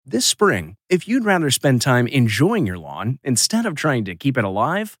This spring, if you'd rather spend time enjoying your lawn instead of trying to keep it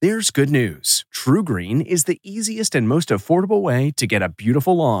alive, there's good news. TruGreen is the easiest and most affordable way to get a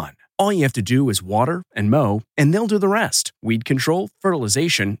beautiful lawn. All you have to do is water and mow, and they'll do the rest. Weed control,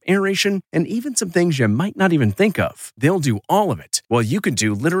 fertilization, aeration, and even some things you might not even think of. They'll do all of it, while you can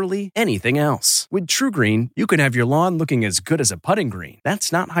do literally anything else. With TruGreen, you can have your lawn looking as good as a putting green.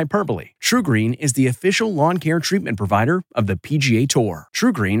 That's not hyperbole. TruGreen is the official lawn care treatment provider of the PGA Tour.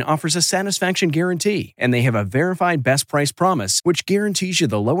 TruGreen offers a satisfaction guarantee, and they have a verified best price promise, which guarantees you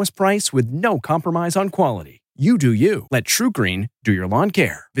the lowest price with no compromise on quality. You do you. Let TruGreen do your lawn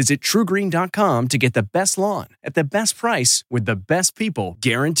care. Visit TruGreen.com to get the best lawn at the best price with the best people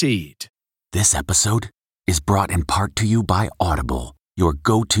guaranteed. This episode is brought in part to you by Audible, your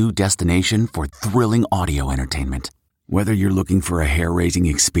go-to destination for thrilling audio entertainment. Whether you're looking for a hair-raising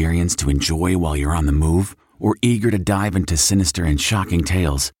experience to enjoy while you're on the move or eager to dive into sinister and shocking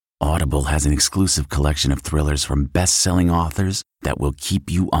tales, Audible has an exclusive collection of thrillers from best-selling authors that will keep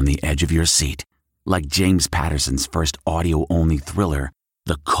you on the edge of your seat. Like James Patterson's first audio-only thriller,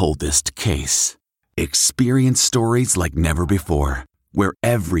 The Coldest Case. Experience stories like never before, where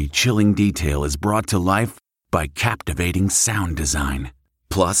every chilling detail is brought to life by captivating sound design.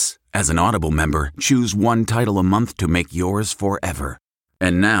 Plus, as an Audible member, choose one title a month to make yours forever.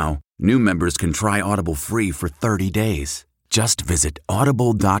 And now, new members can try Audible free for 30 days. Just visit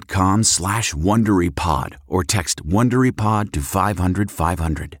audible.com/WonderyPod or text WonderyPod to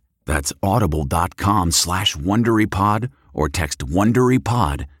 500-500. That's audible.com/WonderyPod or text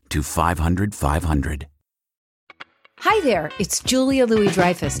WonderyPod to 500-500. Hi there, it's Julia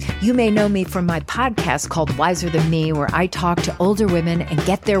Louis-Dreyfus. You may know me from my podcast called Wiser Than Me, where I talk to older women and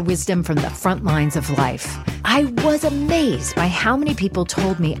get their wisdom from the front lines of life. I was amazed by how many people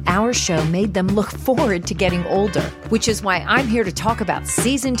told me our show made them look forward to getting older, which is why I'm here to talk about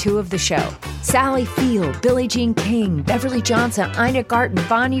season 2 of the show. Sally Field, Billie Jean King, Beverly Johnson, Ina Garten,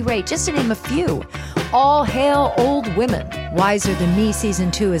 Bonnie Raitt, just to name a few. All hail old women. Wiser Than Me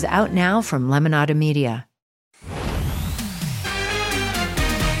season 2 is out now from Lemonada Media.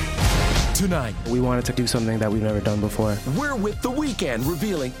 Tonight, we wanted to do something that we've never done before. We're with The Weeknd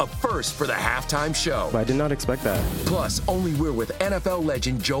revealing a first for the halftime show. But I did not expect that. Plus, only we're with NFL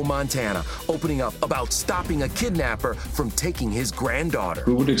legend Joe Montana, opening up about stopping a kidnapper from taking his granddaughter.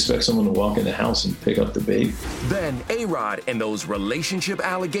 Who would expect someone to walk in the house and pick up the baby? Then A-Rod and those relationship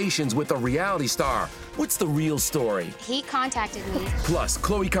allegations with a reality star. What's the real story? He contacted me. Plus,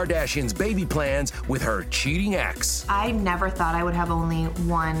 Khloe Kardashian's baby plans with her cheating ex. I never thought I would have only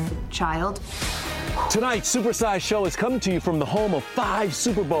one child. Tonight's Supersize Show is coming to you from the home of 5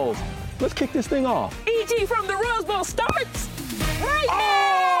 Super Bowls. Let's kick this thing off. E.T. from the Rose Bowl starts right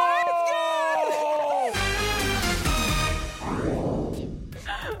now.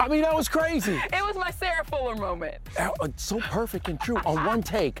 I mean, that was crazy. It was my Sarah Fuller moment. So perfect and true on one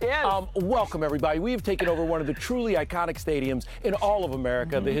take. Yes. Welcome, everybody. We have taken over one of the truly iconic stadiums in all of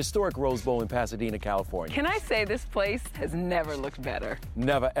America, the historic Rose Bowl in Pasadena, California. Can I say this place has never looked better?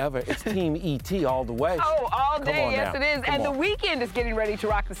 Never, ever. It's Team E.T. all the way. Oh, all day, yes now. it is. Come and on. The Weeknd is getting ready to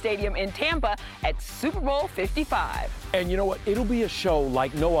rock the stadium in Tampa at Super Bowl 55. And you know what? It'll be a show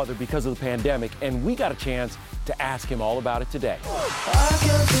like no other because of the pandemic, and we got a chance to ask him all about it today. I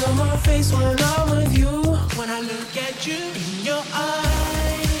can feel my face when I'm with you, when I look at you in your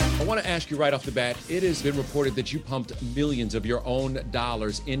eyes. I want to ask you right off the bat, it has been reported that you pumped millions of your own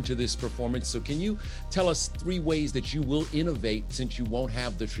dollars into this performance. So can you tell us 3 ways that you will innovate since you won't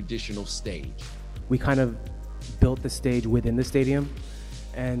have the traditional stage? We kind of built the stage within the stadium,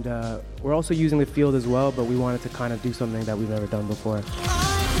 and we're also using the field as well, but we wanted to kind of do something that we've never done before.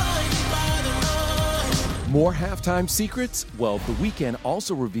 More halftime secrets? Well, The Weeknd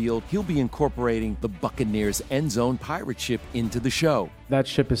also revealed he'll be incorporating the Buccaneers end zone pirate ship into the show. That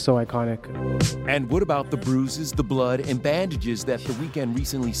ship is so iconic. And what about the bruises, the blood, and bandages that The Weeknd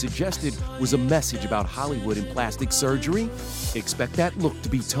recently suggested was a message about Hollywood and plastic surgery? Expect that look to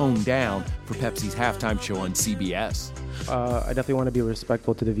be toned down for Pepsi's halftime show on CBS. I definitely want to be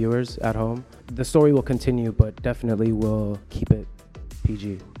respectful to the viewers at home. The story will continue, but definitely will keep it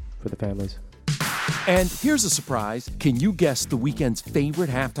PG for the families. And here's a surprise. Can you guess The Weeknd's favorite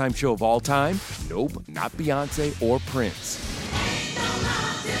halftime show of all time? Nope, not Beyonce or Prince.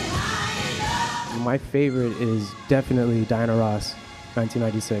 My favorite is definitely Diana Ross,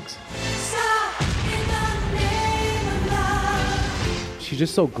 1996. She's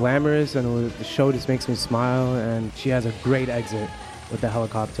just so glamorous, and the show just makes me smile, and she has a great exit with the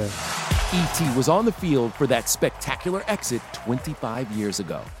helicopter. E.T. was on the field for that spectacular exit 25 years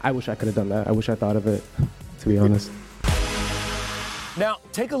ago. I wish I could have done that. I wish I thought of it, to be honest. Now,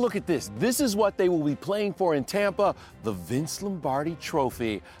 take a look at this. This is what they will be playing for in Tampa, the Vince Lombardi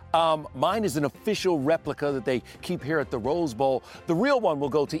Trophy. Mine is an official replica that they keep here at the Rose Bowl. The real one will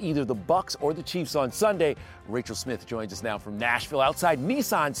go to either the Bucs or the Chiefs on Sunday. Rachel Smith joins us now from Nashville outside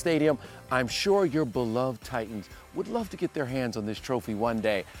Nissan Stadium. I'm sure your beloved Titans would love to get their hands on this trophy one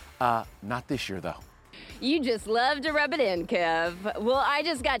day. Not this year, though. You just love to rub it in, Kev. Well, I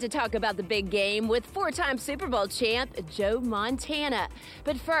just got to talk about the big game with four-time Super Bowl champ Joe Montana.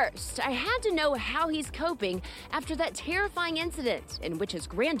 But first, I had to know how he's coping after that terrifying incident in which his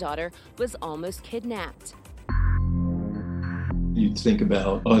granddaughter was almost kidnapped. You think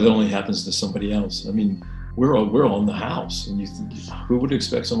about, it only happens to somebody else. I mean, we're all in the house, and you think, who would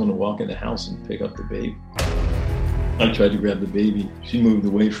expect someone to walk in the house and pick up the baby? I tried to grab the baby. She moved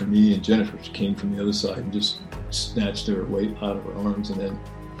away from me, and Jennifer came from the other side and just snatched her away out of her arms and then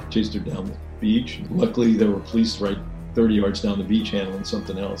chased her down the beach. Luckily, there were police right 30 yards down the beach handling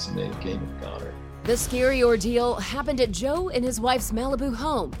something else, and they came and got her. The scary ordeal happened at Joe and his wife's Malibu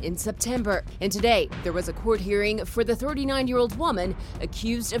home in September. And today, there was a court hearing for the 39-year-old woman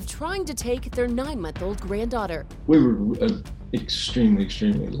accused of trying to take their 9-month-old granddaughter. We were extremely,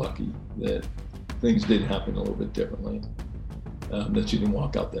 extremely lucky that things did happen a little bit differently, that she didn't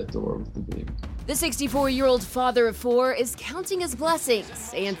walk out that door with the baby. The 64-year-old father of 4 is counting his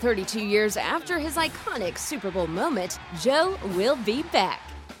blessings, and 32 years after his iconic Super Bowl moment, Joe will be back.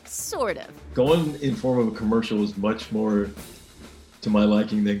 Sort of. Going in form of a commercial is much more to my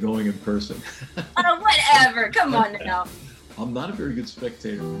liking than going in person. Oh, whatever. Come on now. I'm not a very good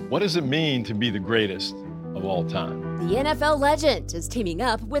spectator. What does it mean to be the greatest of all time? The NFL legend is teaming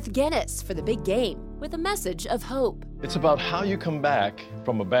up with Guinness for the big game with a message of hope. It's about how you come back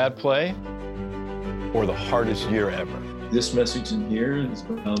from a bad play or the hardest year ever. This message in here is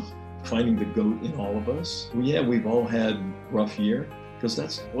about finding the GOAT in all of us. We've all had a rough year, because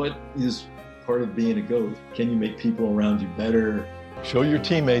that's what is part of being a GOAT. Can you make people around you better? Show your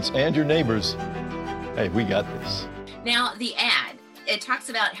teammates and your neighbors, hey, we got this. Now, the ad, it talks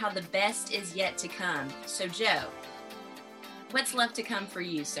about how the best is yet to come. So, Joe, what's left to come for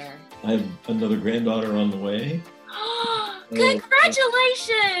you, sir? I have another granddaughter on the way.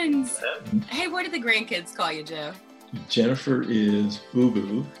 Congratulations! Hey, what do the grandkids call you, Joe? Jennifer is Boo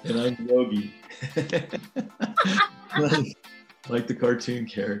Boo, and I'm Yogi. Like the cartoon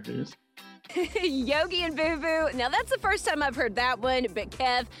characters. Yogi and Boo Boo. Now, that's the first time I've heard that one, but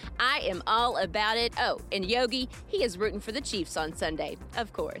Kev, I am all about it. Oh, and Yogi, he is rooting for the Chiefs on Sunday,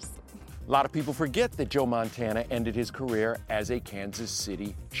 of course. A lot of people forget that Joe Montana ended his career as a Kansas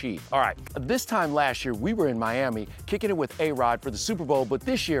City Chief. All right, this time last year, we were in Miami kicking it with A-Rod for the Super Bowl, but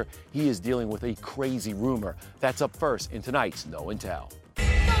this year, he is dealing with a crazy rumor. That's up first in tonight's No and Tell.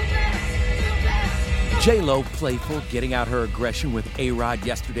 J-Lo playful, getting out her aggression with A-Rod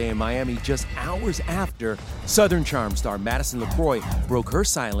yesterday in Miami just hours after Southern Charm star Madison LaCroix broke her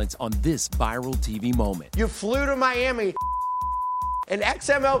silence on this viral TV moment. You flew to Miami, an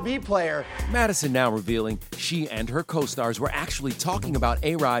ex-MLB player. Madison now revealing she and her co-stars were actually talking about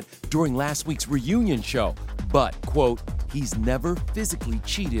A-Rod during last week's reunion show, but, quote, he's never physically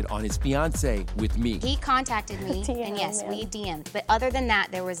cheated on his fiancée with me. He contacted me, and yes, we DM'd. But other than that,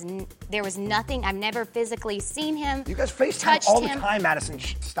 there was nothing. I've never physically seen him. You guys FaceTime all the time, Madison.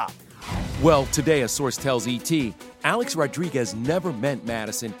 Stop. Well, today a source tells ET, Alex Rodriguez never met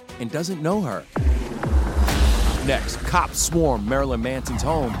Madison and doesn't know her. Next, cops swarm Marilyn Manson's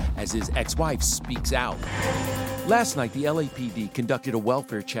home as his ex-wife speaks out. Last night, the LAPD conducted a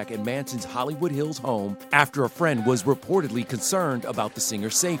welfare check at Manson's Hollywood Hills home after a friend was reportedly concerned about the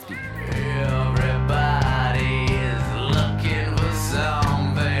singer's safety.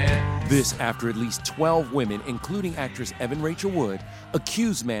 This after at least 12 women, including actress Evan Rachel Wood,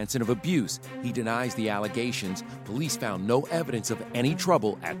 accused Manson of abuse. He denies the allegations. Police found no evidence of any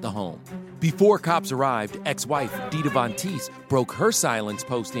trouble at the home. Before cops arrived, ex-wife Dita Von Teese broke her silence,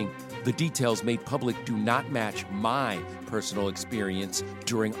 posting, "The details made public do not match my personal experience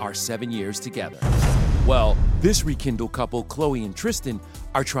during our 7 years together." Well, this rekindled couple, Chloe and Tristan,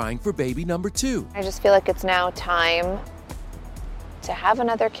 are trying for baby number 2. I just feel like it's now time to have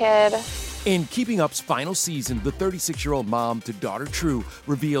another kid. In Keeping Up's final season, the 36-year-old mom to daughter True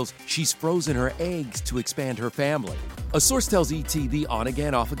reveals she's frozen her eggs to expand her family. A source tells ET the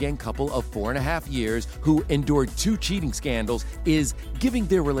on-again, off-again couple of 4.5 years who endured 2 cheating scandals is giving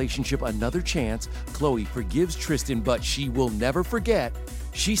their relationship another chance. Chloe forgives Tristan, but she will never forget.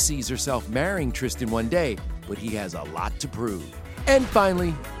 She sees herself marrying Tristan one day, but he has a lot to prove. And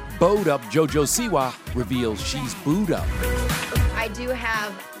finally, bowed up JoJo Siwa reveals she's booed up. I do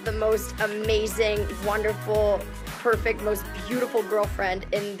have the most amazing, wonderful perfect, most beautiful girlfriend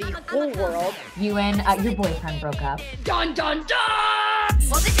in the whole world. You and your boyfriend broke up. Dun, dun, dun!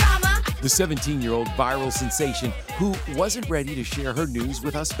 What's the drama? The 17-year-old viral sensation, who wasn't ready to share her news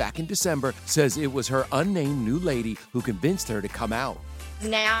with us back in December, says it was her unnamed new lady who convinced her to come out.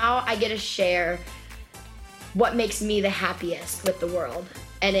 Now I get to share what makes me the happiest with the world,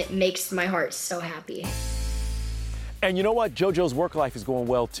 and it makes my heart so happy. And you know what? JoJo's work life is going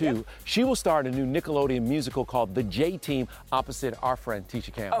well, too. Yep. She will star in a new Nickelodeon musical called The J-Team opposite our friend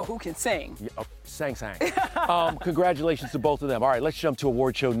Tisha Campbell. Oh, who can sing? Yeah, sang. Congratulations to both of them. All right, let's jump to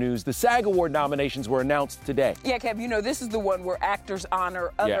award show news. The SAG Award nominations were announced today. Yeah, Kev, you know, this is the one where actors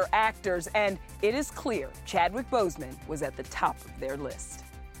honor other actors, and it is clear Chadwick Boseman was at the top of their list.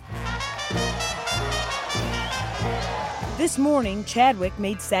 This morning, Chadwick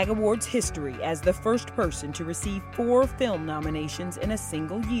made SAG Awards history as the first person to receive 4 film nominations in a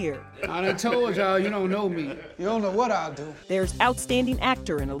single year. I done told y'all you don't know me. You don't know what I'll do. There's Outstanding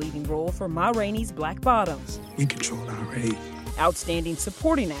Actor in a Leading Role for Ma Rainey's Black Bottoms. We control our rage. Outstanding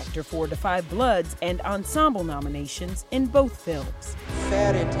Supporting Actor for Da 5 Bloods and Ensemble nominations in both films.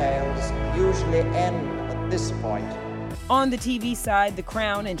 Fairy tales usually end at this point. On the TV side, The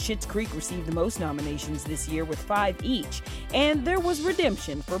Crown and Schitt's Creek received the most nominations this year with 5 each. And there was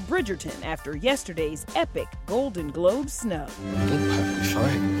redemption for Bridgerton after yesterday's epic Golden Globe snub. Perfectly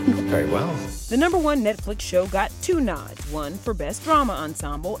fine. Very well. The #1 Netflix show got 2 nods, one for Best Drama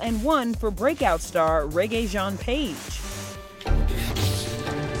Ensemble and one for breakout star Regé-Jean Page.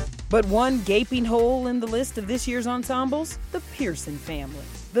 But one gaping hole in the list of this year's ensembles, the Pearson family.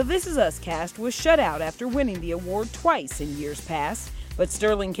 The This Is Us cast was shut out after winning the award twice in years past, but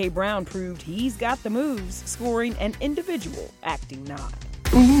Sterling K. Brown proved he's got the moves, scoring an individual acting nod.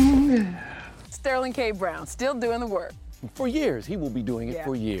 Sterling K. Brown, still doing the work. For years. He will be doing it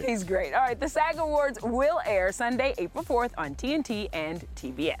for years. He's great. All right, the SAG Awards will air Sunday, April 4th on TNT and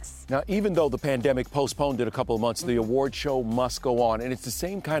TBS. Now, even though the pandemic postponed it a couple of months, the award show must go on. And it's the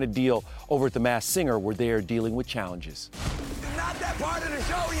same kind of deal over at The Masked Singer, where they are dealing with challenges. Not that part of the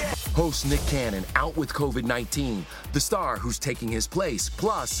show yet. Host Nick Cannon out with COVID-19. The star who's taking his place.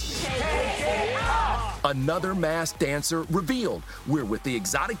 Plus, another masked dancer revealed. We're with the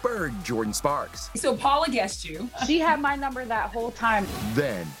exotic bird, Jordin Sparks. So Paula guessed you. She had my number that whole time.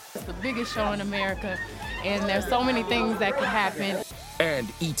 Then, it's the biggest show in America, and there's so many things that could happen. And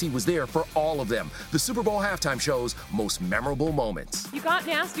E.T. was there for all of them. The Super Bowl halftime show's most memorable moments. You got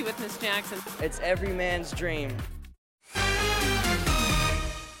nasty with Miss Jackson. It's every man's dream.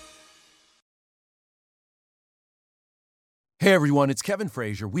 Hey everyone, it's Kevin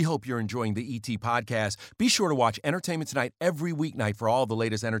Frazier. We hope you're enjoying the ET podcast. Be sure to watch Entertainment Tonight every weeknight for all the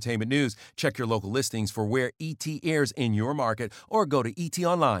latest entertainment news. Check your local listings for where ET airs in your market or go to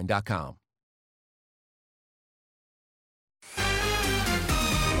etonline.com.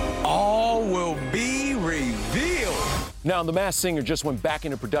 All will be revealed. Now, The Masked Singer just went back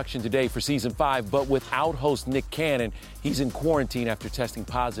into production today for season 5, but without host Nick Cannon. He's in quarantine after testing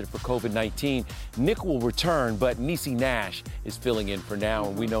positive for COVID-19. Nick will return, but Niecy Nash is filling in for now,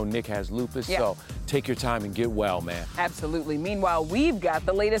 and we know Nick has lupus, so take your time and get well, man. Absolutely. Meanwhile, we've got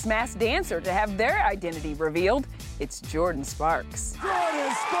the latest masked dancer to have their identity revealed. It's Jordin Sparks.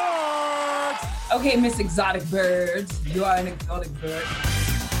 Jordin Sparks! Okay, Miss Exotic Birds, you are an exotic bird.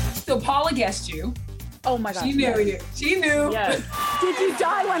 So Paula guessed you. Oh my God. She knew you. She knew. Yes. Did you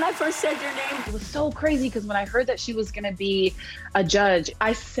die when I first said your name? It was so crazy because when I heard that she was going to be a judge,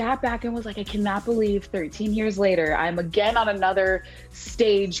 I sat back and was like, I cannot believe 13 years later, I'm again on another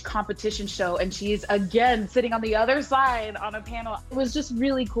stage competition show and she's again sitting on the other side on a panel. It was just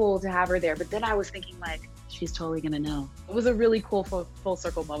really cool to have her there. But then I was thinking like, she's totally going to know. It was a really cool full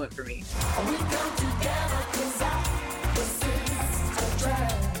circle moment for me.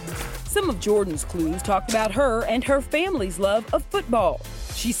 Some of Jordan's clues talked about her and her family's love of football.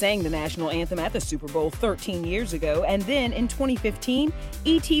 She sang the national anthem at the Super Bowl 13 years ago, and then in 2015,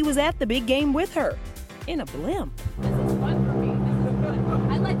 E.T. was at the big game with her in a blimp. This is fun for me. This is fun.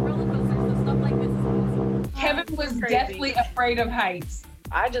 I like roller coasters, so stuff like this is awesome. Kevin was deathly afraid of heights.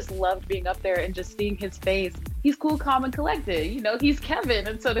 I just loved being up there and just seeing his face. He's cool, calm, and collected. You know, he's Kevin.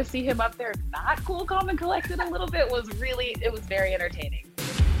 And so to see him up there not cool, calm, and collected a little bit it was very entertaining.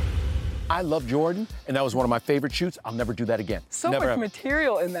 I love Jordin, and that was one of my favorite shoots. I'll never do that again. So never much ever.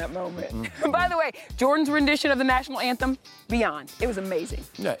 material in that moment. By the way, Jordin's rendition of the national anthem, beyond. It was amazing.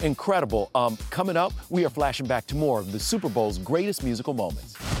 Yeah, incredible. Coming up, we are flashing back to more of the Super Bowl's greatest musical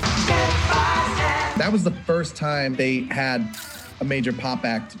moments. That was the first time they had a major pop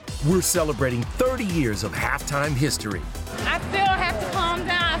act. We're celebrating 30 years of halftime history. I still have to calm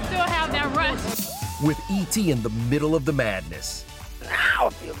down. I still have that rush. with E.T. in the middle of the madness. Now I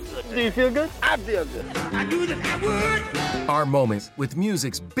feel good. Do you feel good? I feel good. I knew that I would. Our moments with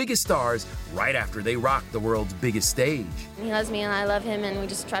music's biggest stars right after they rock the world's biggest stage. He loves me and I love him, and we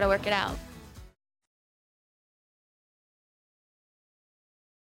just try to work it out.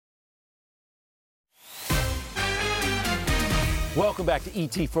 Welcome back to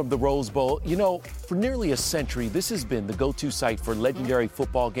E.T. from the Rose Bowl. You know, for nearly a century, this has been the go-to site for legendary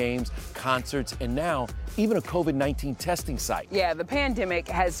football games, concerts, and now even a COVID-19 testing site. Yeah, the pandemic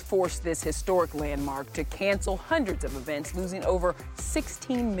has forced this historic landmark to cancel hundreds of events, losing over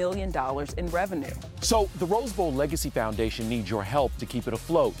 $16 million in revenue. So the Rose Bowl Legacy Foundation needs your help to keep it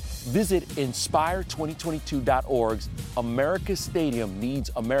afloat. Visit Inspire2022.org's America's Stadium Needs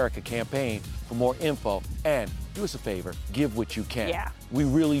America campaign for more info, and do us a favor, give what you can. Yeah. We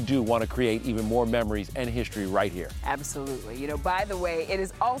really do want to create even more memories and history right here. Absolutely. You know, by the way, it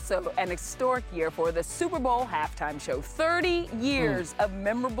is also an historic year for the Super Bowl halftime show. 30 years of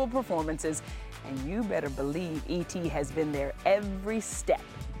memorable performances, and you better believe E.T. has been there every step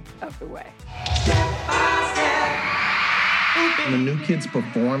of the way. The New Kids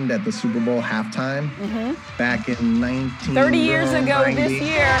performed at the Super Bowl halftime back in 30 years ago 90. this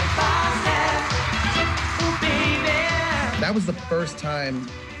year. That was the first time,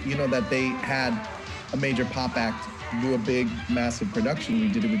 you know, that they had a major pop act do a big, massive production. We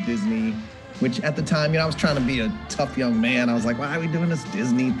did it with Disney, which at the time, you know, I was trying to be a tough young man. I was like, why are we doing this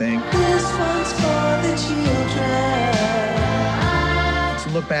Disney thing? This one's for the children. To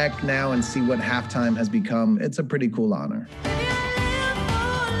look back now and see what halftime has become, it's a pretty cool honor.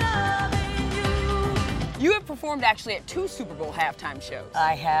 You have performed actually at 2 Super Bowl halftime shows.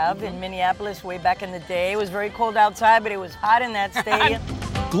 I have in Minneapolis way back in the day. It was very cold outside, but it was hot in that stadium.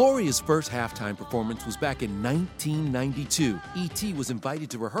 Gloria's first halftime performance was back in 1992. E.T. was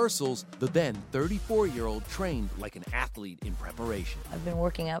invited to rehearsals. The then 34-year-old trained like an athlete in preparation. I've been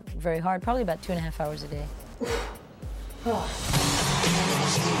working out very hard, probably about 2.5 hours a day.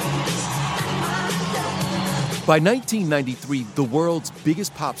 By 1993, the world's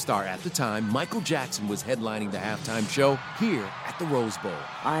biggest pop star at the time, Michael Jackson, was headlining the halftime show here at the Rose Bowl.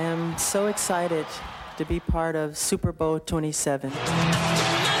 I am so excited to be part of Super Bowl 27.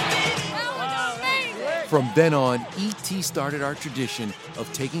 From then on, E.T. started our tradition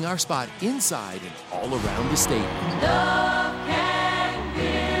of taking our spot inside and all around the stadium.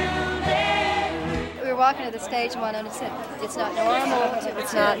 We were walking to the stage and one of them said, it's not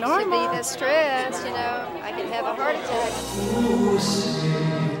normal to be this stressed, you know, I could have a heart attack.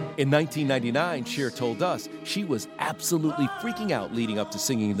 In 1999, Cher told us she was absolutely freaking out leading up to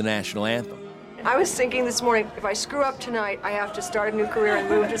singing the national anthem. I was thinking this morning, if I screw up tonight, I have to start a new career and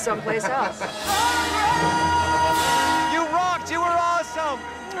move to someplace else. You rocked! You were awesome!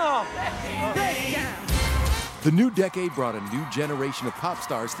 Oh. The new decade brought a new generation of pop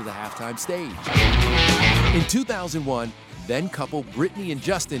stars to the halftime stage. In 2001, then couple Britney and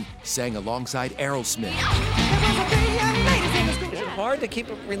Justin sang alongside Aerosmith. Is it hard to keep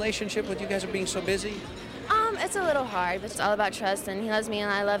a relationship with you guys being so busy? It's a little hard, but it's all about trust, and he loves me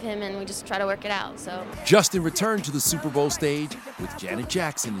and I love him, and we just try to work it out, so. Justin returned to the Super Bowl stage with Janet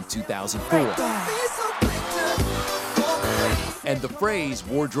Jackson in 2004. And the phrase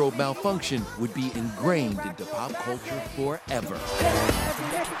wardrobe malfunction would be ingrained into pop culture forever.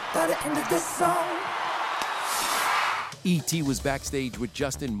 E.T. was backstage with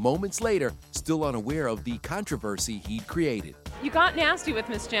Justin moments later, still unaware of the controversy he'd created. You got nasty with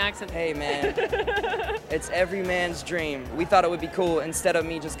Miss Jackson. Hey, man. It's every man's dream. We thought it would be cool instead of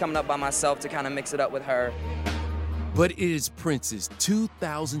me just coming up by myself to kind of mix it up with her. But it is Prince's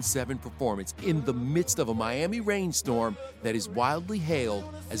 2007 performance in the midst of a Miami rainstorm that is wildly hailed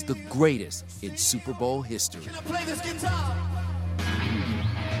as the greatest in Super Bowl history. Play this guitar.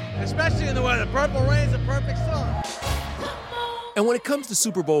 Especially in the weather. Purple Rain's a perfect song. And when it comes to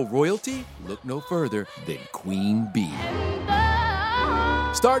Super Bowl royalty, look no further than Queen Bee.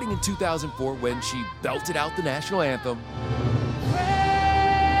 Starting in 2004 when she belted out the national anthem.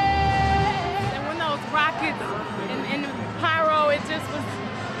 And when those rockets and the pyro, it just was,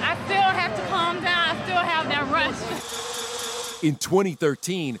 I still have to calm down. I still have that rush. In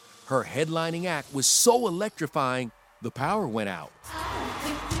 2013, her headlining act was so electrifying, the power went out.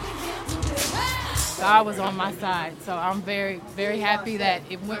 God was on my side, so I'm very, very happy that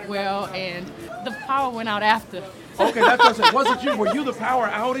it went well, and the power went out after. Okay, that doesn't. Wasn't you? Were you the power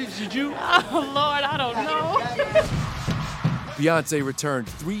outage? Did you? Oh Lord, I don't know. Beyonce returned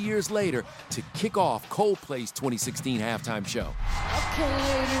 3 years later to kick off Coldplay's 2016 halftime show. Okay,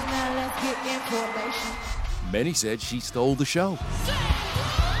 ladies, now let's get information. Many said she stole the show.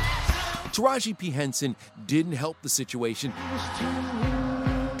 Taraji P. Henson didn't help the situation.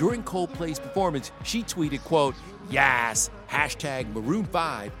 During Coldplay's performance, she tweeted, quote, "Yes, hashtag Maroon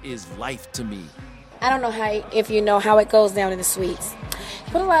 5 is life to me." I don't know if you know how it goes down in the suites.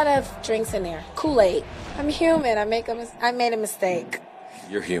 Put a lot of drinks in there. Kool-Aid. I'm human. I made a mistake.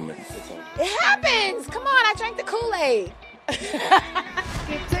 You're human. It happens. Come on, I drank the Kool-Aid.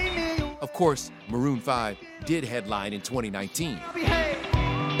 Of course, Maroon 5 did headline in 2019.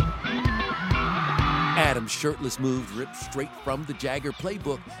 Adam's shirtless moves ripped straight from the Jagger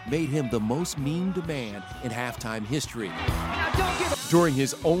playbook made him the most memed man in halftime history. During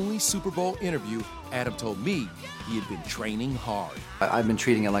his only Super Bowl interview, Adam told me he had been training hard. I've been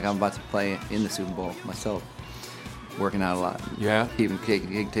treating it like I'm about to play in the Super Bowl myself. Working out a lot. Yeah? Even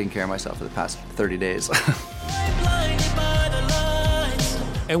taking care of myself for the past 30 days.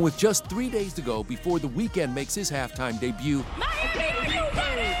 And with just 3 days to go before The Weeknd makes his halftime debut,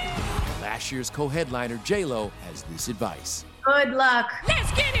 last year's co-headliner J-Lo has this advice. Good luck.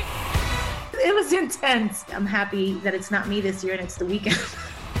 Let's get it. It was intense. I'm happy that it's not me this year and it's The Weeknd.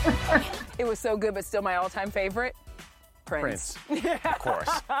 It was so good, but still my all-time favorite, Prince. Of course.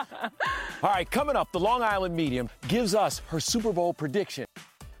 All right, coming up, the Long Island Medium gives us her Super Bowl prediction.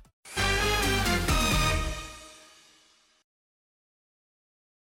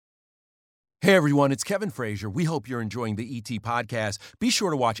 Hey everyone, it's Kevin Frazier. We hope you're enjoying the ET podcast. Be sure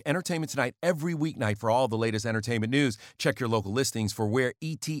to watch Entertainment Tonight every weeknight for all the latest entertainment news. Check your local listings for where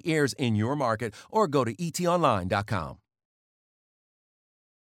ET airs in your market or go to etonline.com.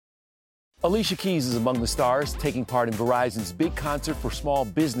 Alicia Keys is among the stars taking part in Verizon's big concert for small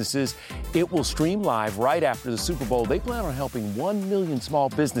businesses. It will stream live right after the Super Bowl. They plan on helping 1 million small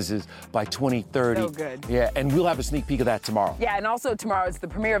businesses by 2030. So good. Yeah, and we'll have a sneak peek of that tomorrow. Yeah, and also tomorrow it's the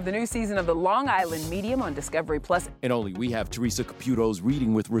premiere of the new season of the Long Island Medium on Discovery Plus. And only we have Teresa Caputo's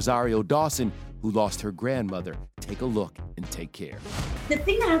reading with Rosario Dawson, who lost her grandmother. Take a look and take care. The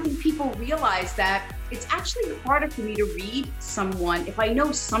thing that I don't think people realize that it's actually harder for me to read someone if I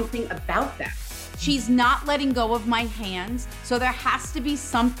know something about them. She's not letting go of my hands, so there has to be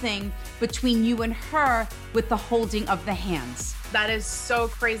something between you and her with the holding of the hands. That is so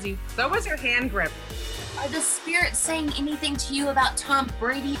crazy. So was her hand grip. Are the spirits saying anything to you about Tom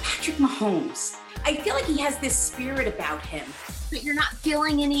Brady? Patrick Mahomes. I feel like he has this spirit about him. But you're not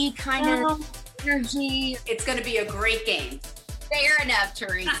feeling any kind of energy. It's going to be a great game. Fair enough,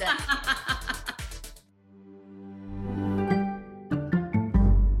 Teresa.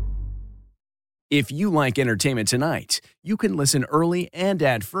 If you like Entertainment Tonight, you can listen early and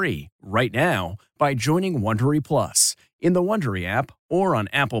ad-free right now by joining Wondery Plus in the Wondery app or on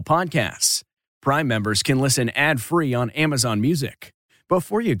Apple Podcasts. Prime members can listen ad-free on Amazon Music.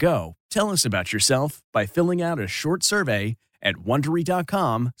 Before you go, tell us about yourself by filling out a short survey at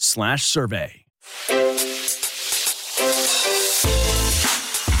Wondery.com/survey.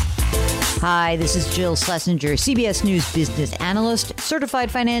 Hi, this is Jill Schlesinger, CBS News business analyst,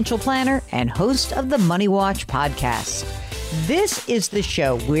 certified financial planner, and host of the Money Watch podcast. This is the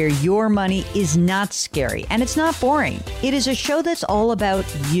show where your money is not scary and it's not boring. It is a show that's all about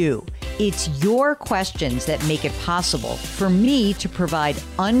you. It's your questions that make it possible for me to provide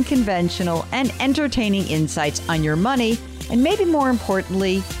unconventional and entertaining insights on your money and maybe more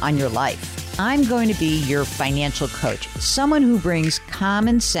importantly, on your life. I'm going to be your financial coach, someone who brings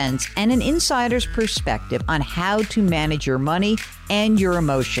common sense and an insider's perspective on how to manage your money and your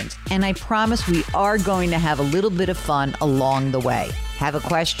emotions. And I promise we are going to have a little bit of fun along the way. Have a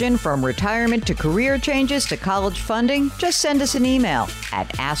question from retirement to career changes to college funding? Just send us an email at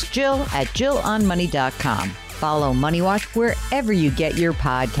askjill@jillonmoney.com. Follow Money Watch wherever you get your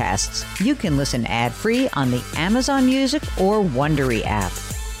podcasts. You can listen ad-free on the Amazon Music or Wondery app.